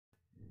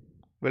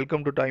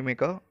Welcome to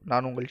டைமேக்கா.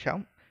 நான் உங்கள்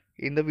ஷாம்.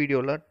 இந்த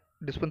வீடியோவில்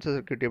டிஸ்பென்சர்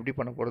சர்க்யூட் எப்படி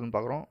பண்ண போகிறதுன்னு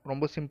பார்க்குறோம்.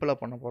 ரொம்ப சிம்பிளாக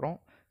பண்ண போகிறோம்,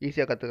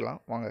 ஈஸியாக கற்றுக்கலாம்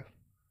வாங்க.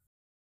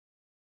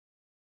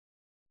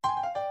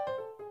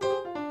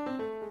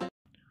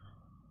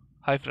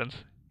 ஹாய் ஃப்ரெண்ட்ஸ்,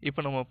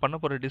 இப்போ நம்ம பண்ண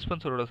போகிற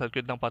டிஸ்பென்சரோட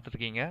சர்க்யூட் தான்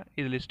பார்த்துருக்கீங்க.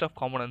 இது லிஸ்ட் ஆஃப்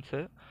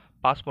காம்பனன்ட்ஸு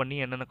பாஸ் பண்ணி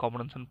என்னென்ன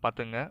காம்பனன்ட்ஸ்னு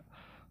பார்த்துங்க.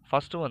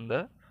 ஃபஸ்ட்டு வந்து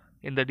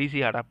இந்த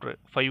DC adapter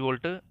 5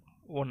 volt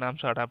 1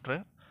 arms adapter.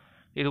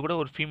 இது கூட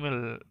ஒரு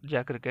ஃபீமேல்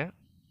ஜாக் இருக்குது.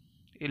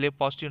 இதிலே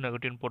பாசிட்டிவ்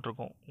நெகட்டிவ்னு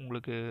போட்டிருக்கோம்,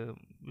 உங்களுக்கு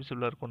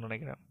விசிபிளாக இருக்கும்னு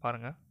நினைக்கிறேன்,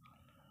 பாருங்கள்.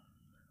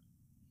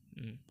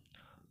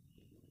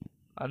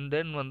 அண்ட்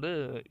தென் வந்து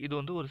இது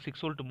வந்து ஒரு 6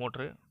 வோல்ட்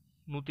மோட்ரு,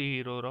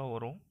 120 ரூபா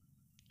வரும்,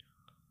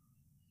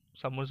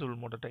 சம்மர்சிபிள்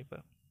மோட்டர் டைப்பு.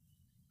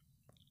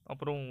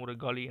 அப்புறம் ஒரு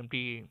காலி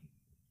எம்டி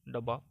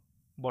டப்பா,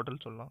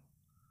 பாட்டில் சொல்லலாம்.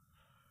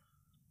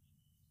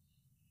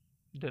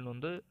 தென்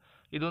வந்து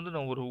இது வந்து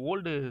நான் ஒரு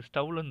ஓல்டு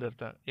ஸ்டவ்லேருந்து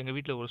எடுத்தேன். எங்கள்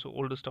வீட்டில் ஒரு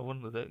ஓல்டு ஸ்டவ்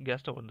இருந்தது,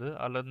 கேஸ் ஸ்டவ் இருந்தது,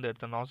 அதுலேருந்து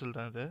எடுத்த நாசில்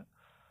தான் இது.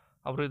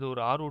 அப்புறம் இது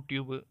ஒரு ஆர்ஓ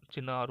டியூபு,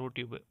 சின்ன ஆர்ஓ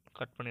டியூபு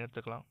கட் பண்ணி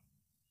எடுத்துக்கலாம்.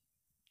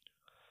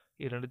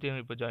 இது ரெண்டுத்தையும்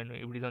இப்போ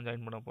இப்படி தான்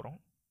ஜாயின் பண்ண போகிறோம்.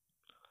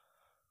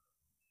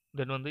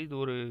 தென் வந்து இது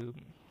ஒரு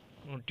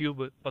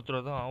டியூபு 10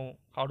 ரூபா தான் ஆகும்,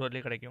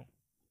 ஹார்ட்வேர்லேயே கிடைக்கும்.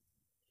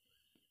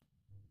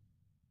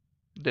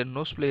 தென்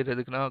நோஸ் பிளேயர்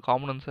எதுக்குன்னா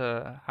காம்பனன்ஸை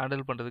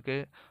ஹேண்டில் பண்ணுறதுக்கு,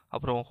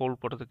 அப்புறம் ஹோல்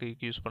போடுறதுக்கு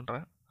யூஸ்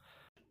பண்ணுறேன்.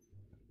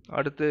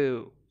 அடுத்து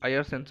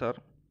ஐஆர் சென்சார்.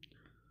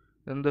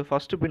 இந்த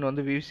ஃபஸ்ட்டு பின்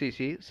வந்து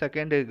விசிசி,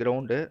 செகண்டு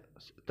கிரவுண்டு,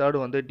 தேர்டு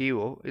வந்து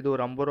டிஓ. இது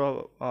ஒரு 50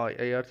 ரூபா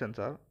ஐஆர்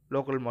சென்சார்,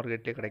 லோக்கல்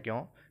மார்க்கெட்லேயே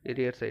கிடைக்கும்,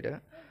 ரியர் சைடு.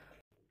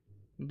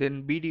 தென்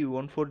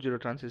BD140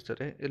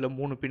 டிரான்சிஸ்டரு. இதில்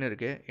 3 பின்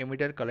இருக்குது,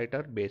 எமிட்டர்,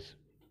 கலெக்டர், பேஸ்.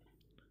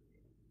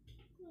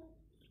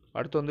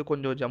 அடுத்து வந்து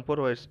கொஞ்சம்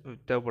ஜம்பர் ஒயர்ஸ்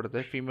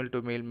தேவைப்படுது, ஃபீமேல்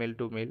டு மேல், மேல்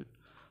டு மேல்.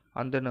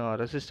 And then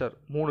resistor,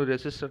 3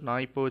 resistor.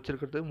 நான் இப்போ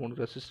வச்சுருக்கிறது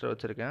 3 ரெசிஸ்டர்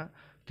வச்சுருக்கேன்,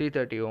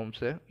 330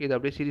 ஓம்ஸு. இதை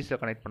அப்படியே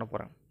சீரீஸில் கனெக்ட் பண்ண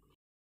போகிறேன்.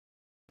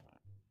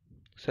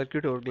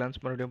 சர்க்யூட் ஒரு கிளான்ஸ்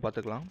மறுபடியும்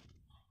பார்த்துக்கலாம்.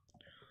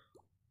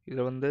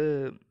 இதில் வந்து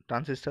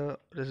transistor,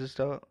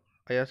 resistor,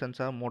 IR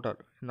sensor, motor,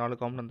 4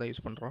 component தான்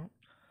யூஸ் பண்ணுறோம்.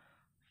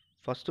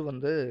 ஃபஸ்ட்டு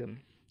வந்து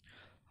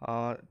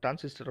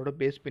டிரான்சிஸ்டரோட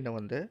பேஸ் பின்னை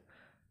வந்து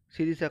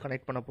சீரீஸாக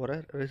கனெக்ட் பண்ண போகிற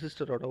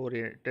ரெசிஸ்டரோட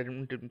ஒரு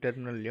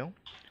டெர்மினல்லையும்,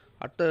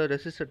 அடுத்த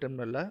ரெசிஸ்டர்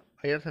டெர்மினலில்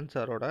ஐஆர்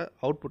சென்சாரோட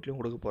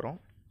அவுட்புட்லையும் கொடுக்க போகிறோம்.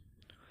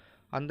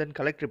 அண்ட் தென்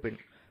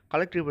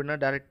கலெக்டர் பின்னை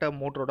டேரெக்டாக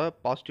மோட்டரோட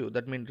positive,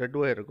 that mean red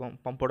wire இருக்கும்,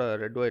 பம்போட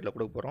ரெட் ஒயரில்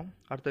கொடுக்க போகிறோம்.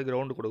 அடுத்து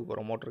கிரவுண்டு கொடுக்க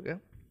போகிறோம் மோட்டருக்கு.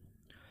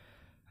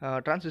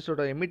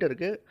 டிரான்சிஸ்டரோட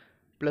எமிட்டருக்கு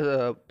ப்ளஸ்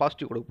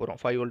பாசிட்டிவ் கொடுக்க போகிறோம்,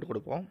 5 வோல்ட்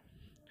கொடுப்போம்.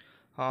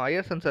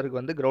 ஐஆர் சென்சாருக்கு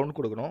வந்து கிரவுண்ட்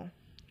கொடுக்கணும்,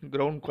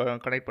 கிரவுண்ட்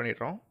கனெக்ட்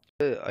பண்ணிடுறோம்.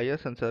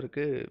 ஐஆர்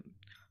சென்சாருக்கு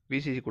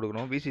விசிசி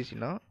கொடுக்கணும்,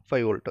 விசிசினா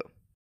 5 வோல்ட்டு.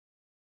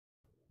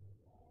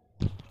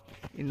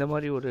 இந்த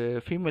மாதிரி ஒரு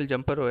ஃபீமேல்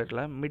ஜம்பர்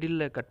ஒயரில்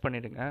மிடில் கட்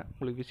பண்ணிவிடுங்க,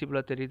 உங்களுக்கு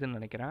விசிபிளாக தெரியுதுன்னு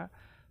நினைக்கிறேன்.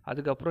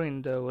 அதுக்கப்புறம்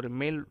இந்த ஒரு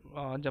மேல்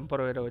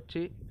ஜம்பர் ஒயரை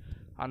வச்சு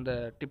அந்த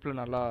டிப்பில்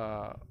நல்லா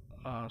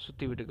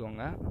சுற்றி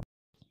விட்டுக்கோங்க.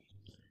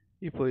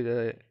 இப்போ இதை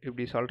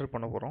இப்படி சால்டர்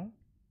பண்ண போகிறோம்.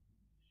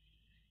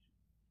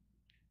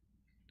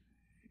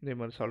 இதே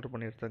மாதிரி சால்டர்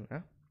பண்ணி எடுத்துங்க.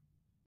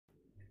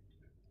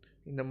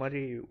 இந்த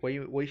மாதிரி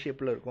ஒய்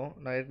ஷேப்பில் இருக்கும்.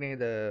 நான் ஏற்கனவே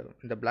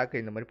இந்த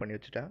பிளாக்கை இந்த மாதிரி பண்ணி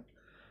வச்சுட்டேன்.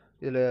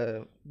 இதில்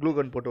க்ளூ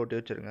கன் போட்டு ஒட்டி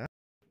வச்சுருங்க.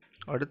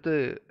 அடுத்து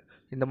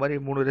இந்த மாதிரி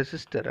 3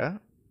 ரெசிஸ்டரை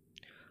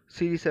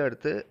சீரீஸாக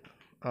எடுத்து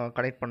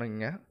கனெக்ட்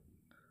பண்ணுங்க.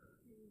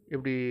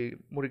 இப்படி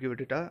முறுக்கி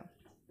விட்டுட்டா,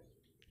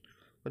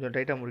 கொஞ்சம்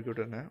டைட்டாக முறுக்கி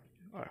விட்டுருங்க.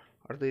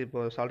 அடுத்து இப்போ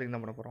சால்டரிங்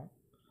தான் பண்ண போகிறோம்.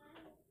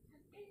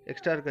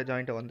 எக்ஸ்ட்ரா இருக்க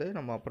ஜாயிண்ட்டை வந்து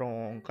நம்ம அப்புறம்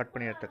கட்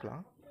பண்ணி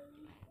எடுத்துக்கலாம்.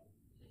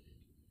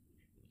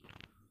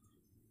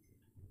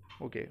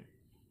 ஓகே,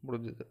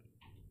 முடிஞ்சது,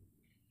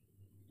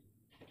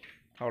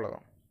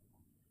 அவ்வளோதான்.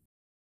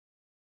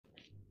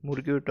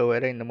 முறுக்கி விட்ட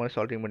ஒயரை இந்த மாதிரி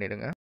சால்டரிங்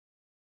பண்ணிவிடுங்க.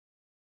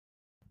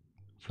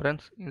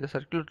 ஃப்ரெண்ட்ஸ், இந்த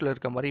சர்க்யூட்டில்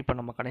இருக்க மாதிரி இப்போ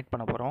நம்ம கனெக்ட்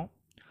பண்ண போகிறோம்.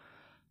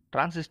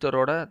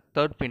 டிரான்சிஸ்டரோட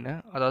தேர்ட் பின்னு,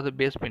 அதாவது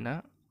பேஸ் பின்னு,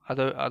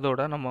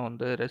 அதோட நம்ம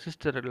வந்து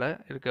ரெசிஸ்டரில்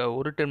இருக்க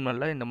ஒரு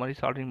டெர்மினலில் இந்த மாதிரி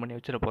சால்டரிங் பண்ணி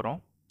வச்சிட போகிறோம்.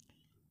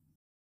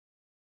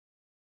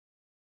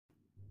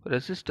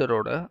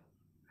 ரெசிஸ்டரோட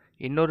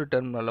இன்னொரு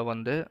டெர்மினலில்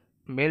வந்து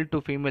மேல் டு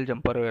ஃபீமேல்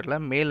ஜம்பர் ஒயரில்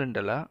மேல்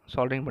எண்டில்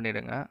சால்டரிங்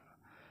பண்ணிவிடுங்க.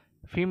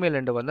 ஃபீமேல்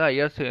எண்டை வந்து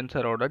ஐஆர்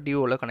சென்சாரோட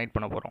டிஓவில் கனெக்ட்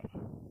பண்ண போகிறோம்.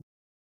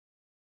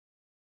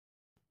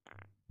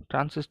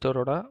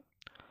 டிரான்சிஸ்டரோட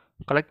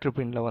கலெக்டர்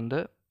பின்னில் வந்து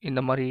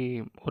இந்த மாதிரி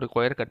ஒரு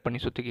ஒயர் கட்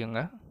பண்ணி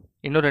சுற்றிக்கோங்க.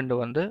 இன்னும் 2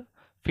 வந்து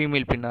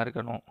ஃபீமேல் பின்னாக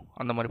இருக்கணும்,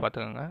 அந்த மாதிரி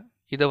பார்த்துக்கோங்க.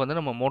 இதை வந்து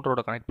நம்ம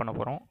மோட்டரோட கனெக்ட் பண்ண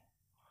போகிறோம்.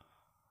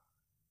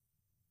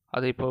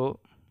 அதை இப்போது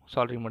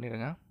சால்டரிங்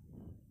பண்ணிடுங்க.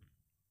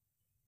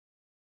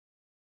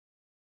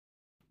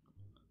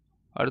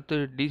 அடுத்து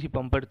டிசி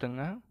பம்ப்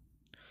எடுத்துங்க.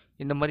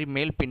 இந்த மாதிரி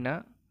மேல் பின்னை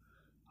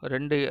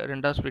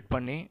ரெண்டாக ஸ்ப்ளிட்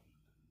பண்ணி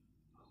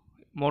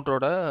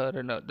மோட்டரோட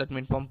தட்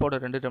மீன் பம்போட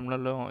 2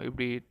 டெர்மினலும்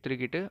இப்படி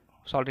திருக்கிட்டு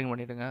சால்டரிங்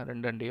பண்ணிவிடுங்க,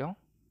 2 எண்டையும்.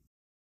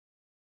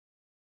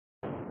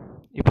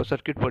 இப்போ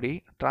சர்க்யூட் படி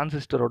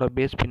டிரான்சிஸ்டரோட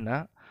பேஸ் பின்னை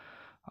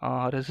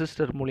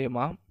ரெசிஸ்டர்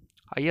மூலியமாக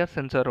IR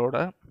சென்சாரோட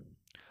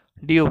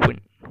DO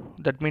bin,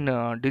 that mean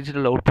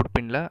digital output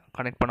பின்னில்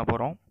கனெக்ட் பண்ண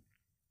போகிறோம்.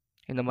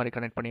 இந்த மாதிரி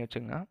கனெக்ட் பண்ணி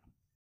வச்சுங்க.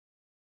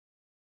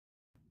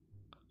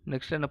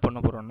 நெக்ஸ்ட் என்ன பண்ண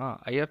போகிறோம்னா,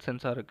 ஐஆர்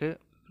சென்சாருக்கு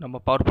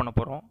நம்ம பவர் பண்ண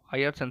போகிறோம்.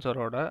 ஐஆர்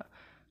சென்சாரோட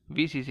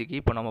விசிசிக்கு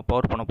இப்போ நம்ம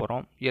பவர் பண்ண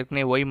போகிறோம்.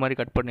 ஏற்கனவே ஒய் மாதிரி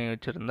கட் பண்ணி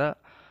வச்சுருந்த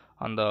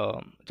அந்த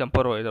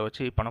ஜம்பர் இதை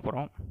வச்சு பண்ண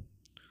போகிறோம்.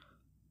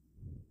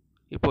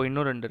 இப்போது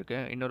இன்னும் 2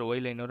 இருக்குது, இன்னொரு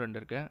ஒயில் இன்னும் 2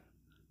 இருக்குது.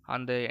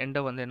 அந்த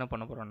எண்டை வந்து என்ன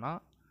பண்ண போகிறோம்னா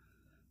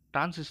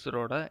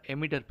டிரான்சிஸ்டரோட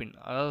எமிட்டர் பின்,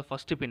 அதாவது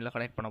ஃபஸ்ட்டு பின்னில்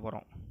கனெக்ட் பண்ண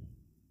போகிறோம்.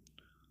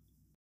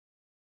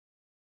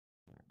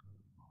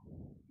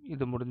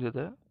 இது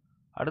முடிஞ்சது.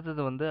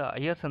 அடுத்தது வந்து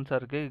ஐஆர்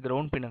சென்சாருக்கு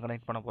கிரவுண்ட் பின்னை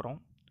கனெக்ட் பண்ண போகிறோம்.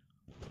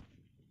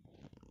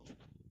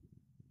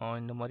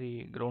 இந்த மாதிரி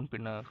கிரவுண்ட்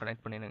பின்னை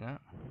கனெக்ட் பண்ணிடுங்க.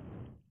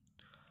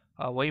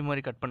 ஒய்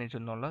மாதிரி கட் பண்ணி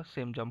வச்சுருந்தோம்ல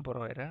சேம் ஜம்பர்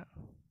ஒயரை,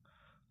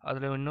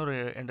 அதில் இன்னொரு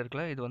எண்ட்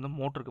இருக்குல்ல, இது வந்து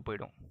மோட்டருக்கு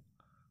போயிடும்.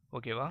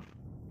 ஓகேவா?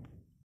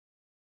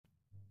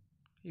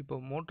 இப்போ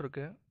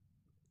மோட்டருக்கு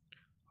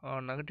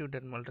நெகட்டிவ்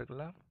டெர்மினல்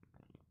இருக்குல்ல,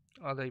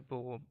 அதை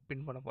இப்போது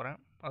பின் பண்ண போகிறேன்.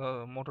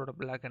 அதாவது மோட்டரோட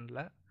பிளாக்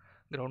எண்டில்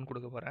கிரவுண்ட்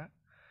கொடுக்க போகிறேன்.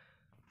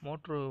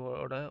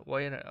 மோட்டரோட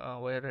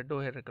ஒயர் ரெட்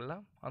ஒயர் இருக்குல்ல,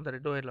 அந்த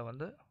ரெட் ஒயரில்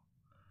வந்து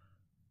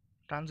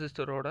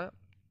டிரான்சிஸ்டரோட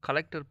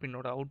கலெக்டர்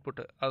பின்னோட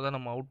அவுட்புட்டு, அதான்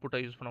நம்ம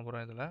அவுட்புட்டாக யூஸ் பண்ண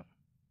போகிறோம். இதில்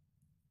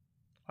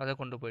அதை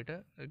கொண்டு போயிட்டு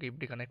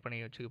இப்படி கனெக்ட் பண்ணி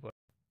வச்சுக்க போகிறோம்.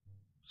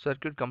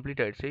 சர்க்யூட்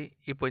கம்ப்ளீட் ஆகிடுச்சு.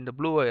 இப்போ இந்த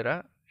ப்ளூ ஒயரை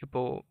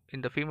இப்போது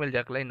இந்த ஃபீமேல்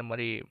ஜாக்கில் இந்த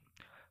மாதிரி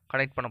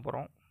கனெக்ட் பண்ண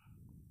போகிறோம்.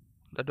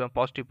 தட்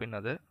பாசிட்டிவ் பின்.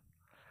 அது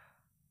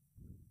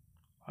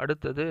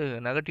அடுத்தது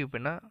நெகட்டிவ்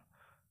பின்னை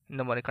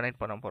இந்த மாதிரி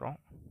கனெக்ட் பண்ண போகிறோம்.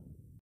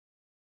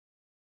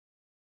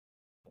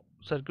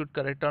 சர்க்யூட்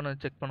கரெக்டான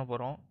செக் பண்ண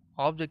போகிறோம்.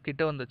 ஆப்ஜெக்ட்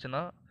கிட்ட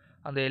வந்துச்சுன்னா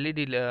அந்த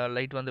எல்இடி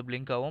லைட் வந்து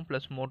பிளிங்க் ஆகும்,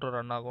 ப்ளஸ் மோட்டர்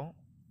ரன் ஆகும்,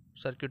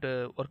 சர்க்யூட்டு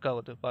ஒர்க்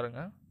ஆகுது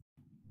பாருங்கள்.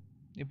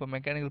 இப்போ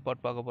மெக்கானிக்கல்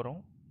பார்ட் பார்க்க போகிறோம்.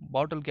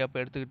 பாட்டில் கேப்பை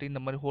எடுத்துக்கிட்டு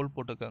இந்த மாதிரி ஹோல்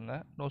போட்டுக்கோங்க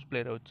நோஸ்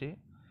பிளேயரை வச்சு.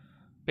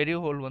 பெரிய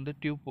ஹோல் வந்து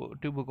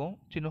டியூபுக்கும்,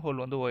 சின்ன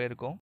ஹோல் வந்து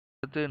ஒயருக்கும்.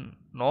 அடுத்து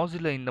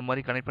நாசில் இந்த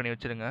மாதிரி கனெக்ட் பண்ணி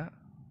வச்சுருங்க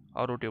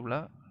ஆர்ஓ டியூப்பில்.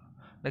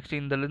 நெக்ஸ்ட்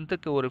இந்த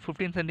லென்த்துக்கு ஒரு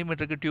 15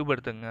 சென்டிமீட்டருக்கு டியூப்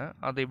எடுத்துங்க.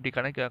 அதை இப்படி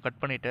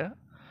கட் பண்ணிவிட்டு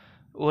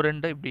ஒரு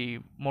ரெண்டை இப்படி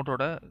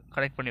மோட்டரோட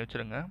கனெக்ட் பண்ணி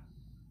வச்சுருங்க.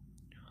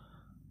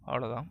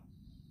 அவ்வளோதான்.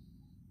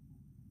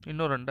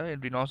 இன்னும் ரெண்டை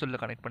இப்படி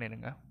நாசிலில் கனெக்ட்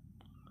பண்ணிடுங்க.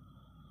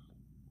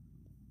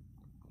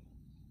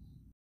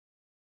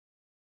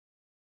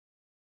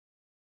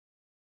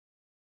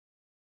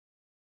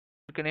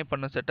 ஏற்கனவே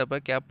பண்ண செட்டப்பை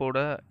கேப்போட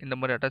இந்த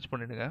மாதிரி அட்டாச்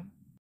பண்ணிடுங்க.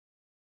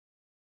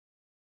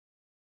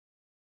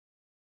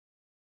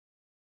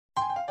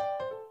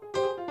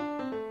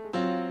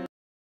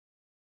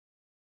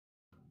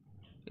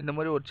 இந்த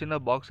மாதிரி ஒரு சின்ன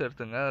பாக்ஸ்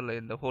எடுத்துங்க, அதில்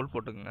இந்த ஹோல்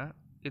போட்டுக்குங்க.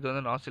 இது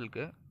வந்து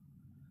நாசிலுக்கு.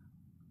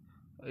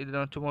 இது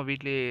நான் சும்மா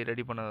வீட்லேயே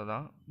ரெடி பண்ணது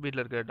தான்,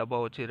 வீட்டில் இருக்க டப்பா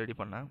வச்சு ரெடி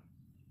பண்ணேன்.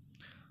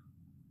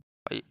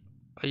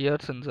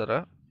 ஐஆர் சென்சரை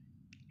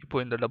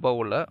இப்போது இந்த டப்பா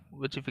உள்ள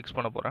வச்சு ஃபிக்ஸ்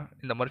பண்ண போகிறேன்.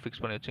 இந்த மாதிரி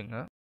ஃபிக்ஸ் பண்ணி வச்சுங்க.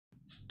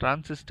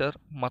 டிரான்சிஸ்டர்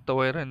மற்ற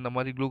ஒயரை இந்த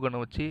மாதிரி க்ளூ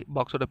கன்னை வச்சு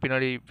பாக்ஸோட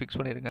பின்னாடி ஃபிக்ஸ்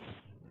பண்ணிடுங்க.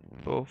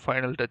 இப்போது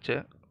ஃபைனல் டச்சு,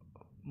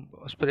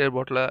 ஸ்ப்ரேயர்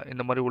பாட்டிலை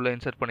இந்த மாதிரி உள்ளே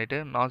இன்சர்ட் பண்ணிவிட்டு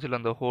நாசில்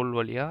அந்த ஹோல்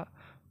வழியாக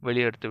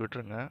வெளியே எடுத்து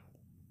விட்டுருங்க.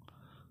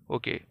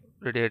 ஓகே,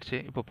 ரெடி ஆகிடுச்சு.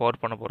 இப்போ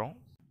பவர் பண்ண போகிறோம்.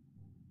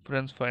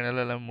 ஃப்ரெண்ட்ஸ்,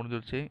 ஃபைனலாக எல்லாம்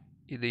முடிஞ்சிடுச்சு.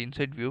 இது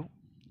இன்சைட் வியூ.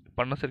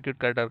 பண்ண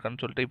சர்க்யூட் கரெக்டாக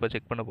இருக்கான்னு சொல்லிட்டு இப்போ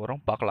செக் பண்ண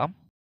போகிறோம், பார்க்கலாம்.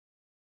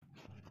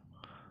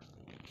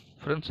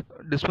 ஃப்ரெண்ட்ஸ்,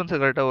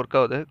 டிஸ்பென்சர் கரெக்டாக ஒர்க்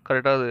ஆகுது,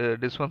 கரெக்டாக அது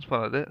டிஸ்பென்ஸ்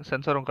பண்ணுது.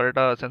 சென்சாரும்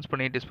கரெக்டாக சென்ஸ்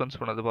பண்ணி டிஸ்பென்ஸ்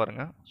பண்ணது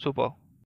பாருங்கள். சூப்பர்.